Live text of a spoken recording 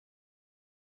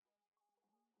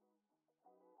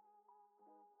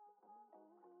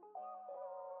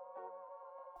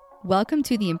Welcome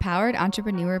to the Empowered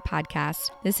Entrepreneur Podcast.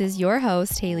 This is your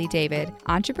host, Haley David,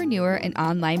 entrepreneur and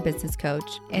online business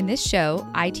coach. In this show,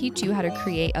 I teach you how to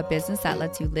create a business that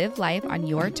lets you live life on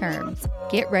your terms.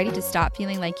 Get ready to stop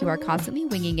feeling like you are constantly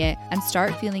winging it and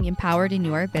start feeling empowered in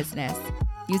your business.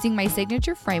 Using my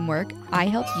signature framework, I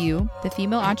help you, the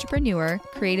female entrepreneur,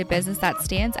 create a business that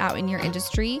stands out in your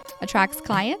industry, attracts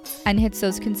clients, and hits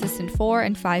those consistent 4-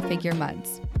 and 5-figure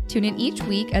months. Tune in each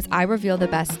week as I reveal the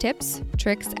best tips,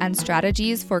 tricks, and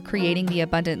strategies for creating the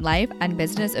abundant life and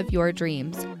business of your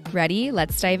dreams. Ready?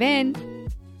 Let's dive in.